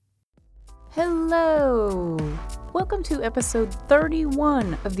Hello! Welcome to episode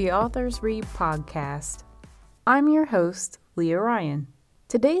 31 of the Authors Read podcast. I'm your host, Leah Ryan.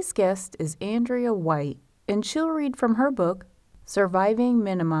 Today's guest is Andrea White, and she'll read from her book, Surviving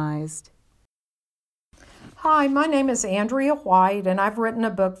Minimized. Hi, my name is Andrea White, and I've written a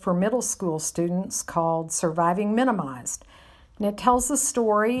book for middle school students called Surviving Minimized. And it tells the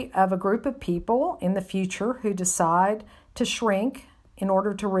story of a group of people in the future who decide to shrink in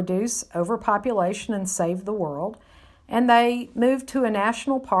order to reduce overpopulation and save the world. And they move to a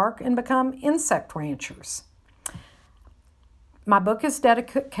national park and become insect ranchers. My book is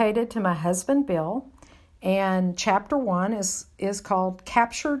dedicated to my husband, Bill, and chapter 1 is called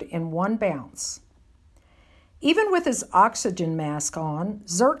Captured in One Bounce. Even with his oxygen mask on,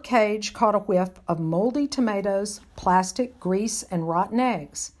 Zert Cage caught a whiff of moldy tomatoes, plastic, grease, and rotten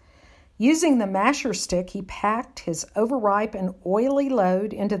eggs. Using the masher stick, he packed his overripe and oily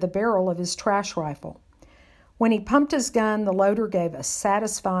load into the barrel of his trash rifle. When he pumped his gun, the loader gave a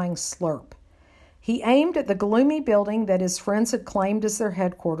satisfying slurp. He aimed at the gloomy building that his friends had claimed as their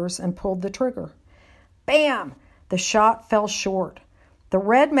headquarters and pulled the trigger. Bam! The shot fell short. The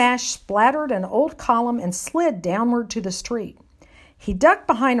red mash splattered an old column and slid downward to the street. He ducked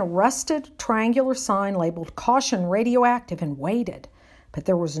behind a rusted triangular sign labeled Caution Radioactive and waited, but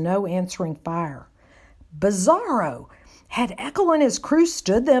there was no answering fire. Bizarro! Had Eckel and his crew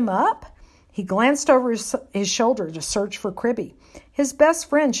stood them up? He glanced over his shoulder to search for Cribby. His best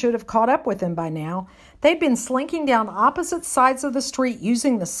friend should have caught up with him by now. They'd been slinking down opposite sides of the street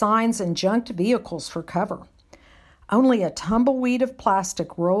using the signs and junked vehicles for cover. Only a tumbleweed of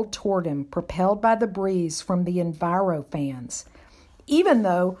plastic rolled toward him, propelled by the breeze from the Enviro fans. Even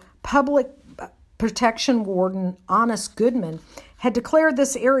though Public Protection Warden Honest Goodman had declared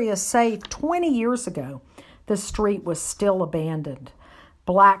this area safe 20 years ago, the street was still abandoned.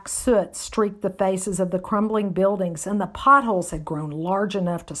 Black soot streaked the faces of the crumbling buildings, and the potholes had grown large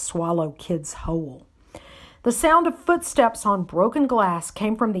enough to swallow kids whole. The sound of footsteps on broken glass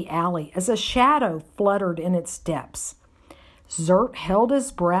came from the alley as a shadow fluttered in its depths. Zert held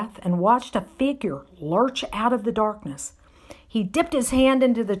his breath and watched a figure lurch out of the darkness. He dipped his hand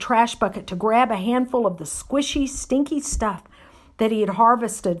into the trash bucket to grab a handful of the squishy, stinky stuff that he had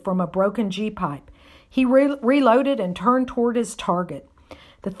harvested from a broken G-pipe. He reloaded and turned toward his target.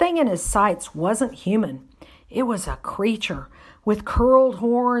 The thing in his sights wasn't human. It was a creature with curled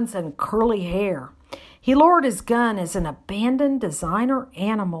horns and curly hair. He lowered his gun as an abandoned designer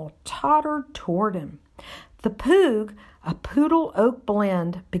animal tottered toward him. The Poog, a poodle oak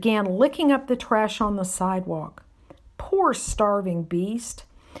blend, began licking up the trash on the sidewalk. Poor starving beast.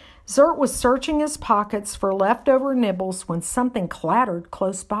 Zert was searching his pockets for leftover nibbles when something clattered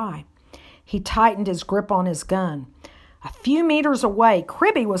close by. He tightened his grip on his gun. A few meters away,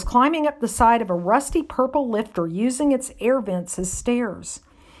 Cribby was climbing up the side of a rusty purple lifter using its air vents as stairs.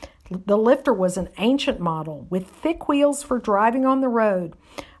 The lifter was an ancient model with thick wheels for driving on the road,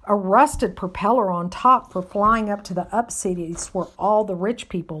 a rusted propeller on top for flying up to the up-cities where all the rich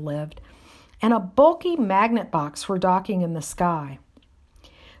people lived, and a bulky magnet box for docking in the sky.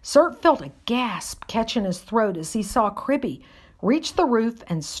 Zert felt a gasp catch in his throat as he saw Cribby reach the roof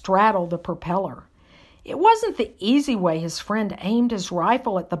and straddle the propeller. It wasn't the easy way his friend aimed his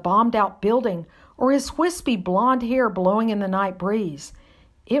rifle at the bombed-out building or his wispy blonde hair blowing in the night breeze.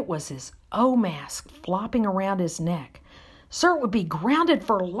 It was his O-mask flopping around his neck. Zert would be grounded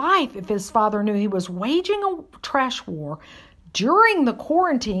for life if his father knew he was waging a trash war during the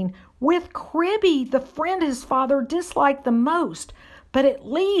quarantine with Cribby, the friend his father disliked the most. But at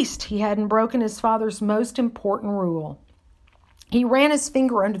least he hadn't broken his father's most important rule. He ran his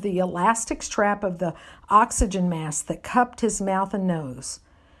finger under the elastic strap of the oxygen mask that cupped his mouth and nose.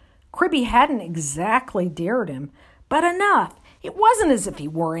 Cribby hadn't exactly dared him, but enough. It wasn't as if he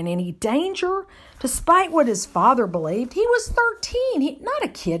were in any danger. Despite what his father believed, he was 13, not a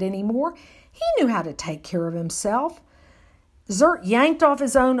kid anymore. He knew how to take care of himself. Zert yanked off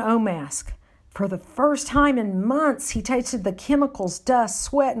his own O-mask. For the first time in months, he tasted the chemicals, dust,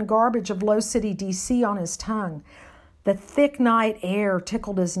 sweat, and garbage of Low City, D.C. on his tongue. The thick night air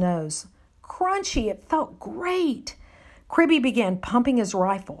tickled his nose. Crunchy, it felt great. Cribby began pumping his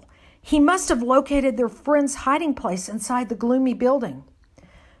rifle. He must have located their friend's hiding place inside the gloomy building.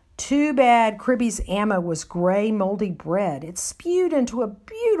 Too bad Cribby's ammo was gray, moldy bread. It spewed into a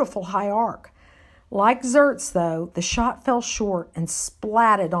beautiful high arc. Like Zert's, though, the shot fell short and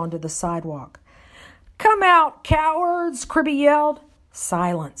splatted onto the sidewalk. "Come out, cowards!" Cribby yelled.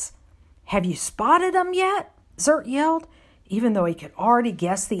 Silence. "Have you spotted them yet?" Zert yelled, even though he could already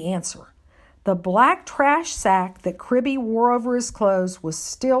guess the answer. The black trash sack that Cribby wore over his clothes was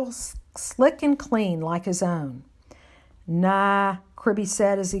still slick and clean like his own. "Nah," Cribby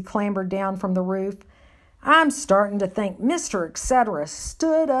said as he clambered down from the roof. "I'm starting to think Mr. Etc.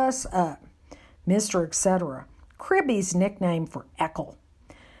 stood us up." Mr. Etc., Cribby's nickname for Eckel.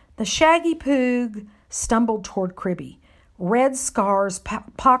 The shaggy poog stumbled toward Cribby. Red scars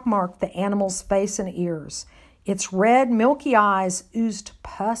pockmarked the animal's face and ears. Its red, milky eyes oozed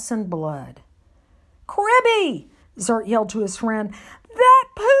pus and blood. "Cribby!" Zert yelled to his friend. "That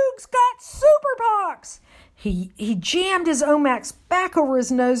poog's got superpox!" He jammed his Omax back over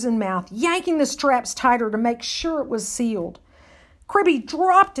his nose and mouth, yanking the straps tighter to make sure it was sealed. Cribby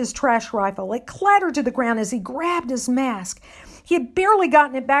dropped his trash rifle. It clattered to the ground as he grabbed his mask. He had barely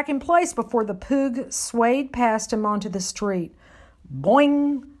gotten it back in place before the poog swayed past him onto the street.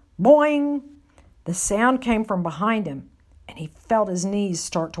 Boing, boing. The sound came from behind him, and he felt his knees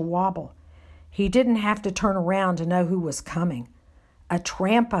start to wobble. He didn't have to turn around to know who was coming. A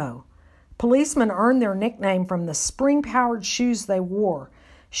Trampo. Policemen earned their nickname from the spring-powered shoes they wore,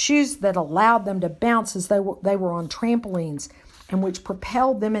 shoes that allowed them to bounce as they were on trampolines and which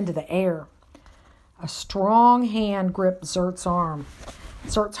propelled them into the air. A strong hand gripped Zert's arm.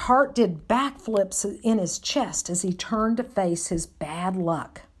 Zert's heart did backflips in his chest as he turned to face his bad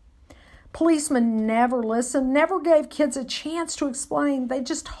luck. Policemen never listened, never gave kids a chance to explain. They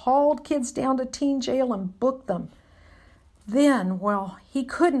just hauled kids down to teen jail and booked them. Then, well, he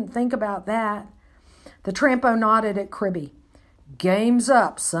couldn't think about that. The Trampo nodded at Cribby. "Game's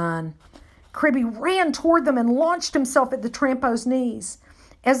up, son." Cribby ran toward them and launched himself at the Trampo's knees.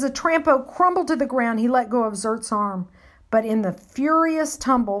 As the Trampo crumbled to the ground, he let go of Zert's arm. But in the furious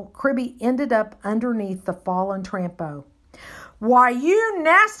tumble, Cribby ended up underneath the fallen Trampo. "Why, you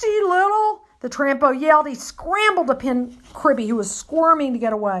nasty little..." the Trampo yelled. He scrambled to pin Cribby, who was squirming to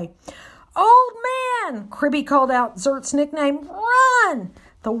get away. "Old man!" Cribby called out Zert's nickname. "Run!"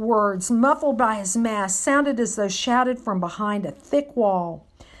 The words, muffled by his mask, sounded as though shouted from behind a thick wall.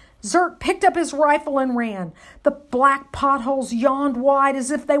 Zert picked up his rifle and ran. The black potholes yawned wide as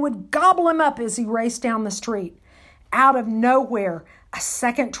if they would gobble him up as he raced down the street. Out of nowhere, a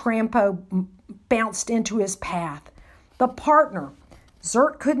second Trampo bounced into his path. The partner.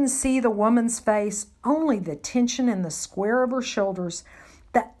 Zert couldn't see the woman's face, only the tension in the square of her shoulders,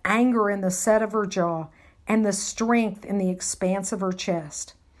 the anger in the set of her jaw, and the strength in the expanse of her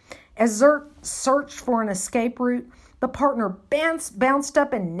chest. As Zert searched for an escape route, the partner bounced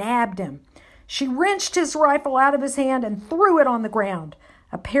up and nabbed him. She wrenched his rifle out of his hand and threw it on the ground.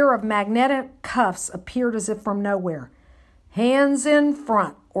 A pair of magnetic cuffs appeared as if from nowhere. "Hands in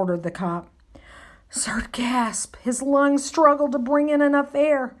front," ordered the cop. Zert gasped. His lungs struggled to bring in enough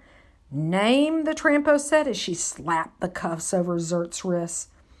air. "Name," the Trampo said as she slapped the cuffs over Zert's wrists.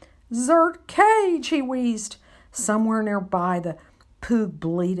 "Zert Cage," he wheezed. Somewhere nearby, the poog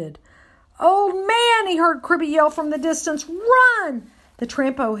bleated. "Old man," he heard Cribby yell from the distance. "Run!" The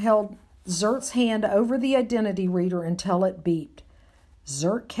Trampo held Zert's hand over the identity reader until it beeped.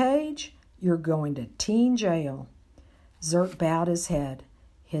 "Zert Cage, you're going to teen jail." Zert bowed his head.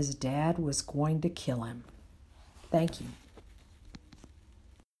 His dad was going to kill him. Thank you.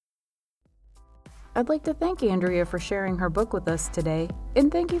 I'd like to thank Andrea for sharing her book with us today, and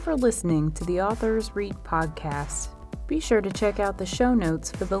thank you for listening to the Authors Read podcast. Be sure to check out the show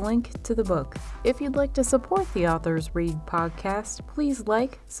notes for the link to the book. If you'd like to support the Authors Read podcast, please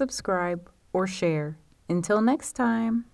like, subscribe, or share. Until next time.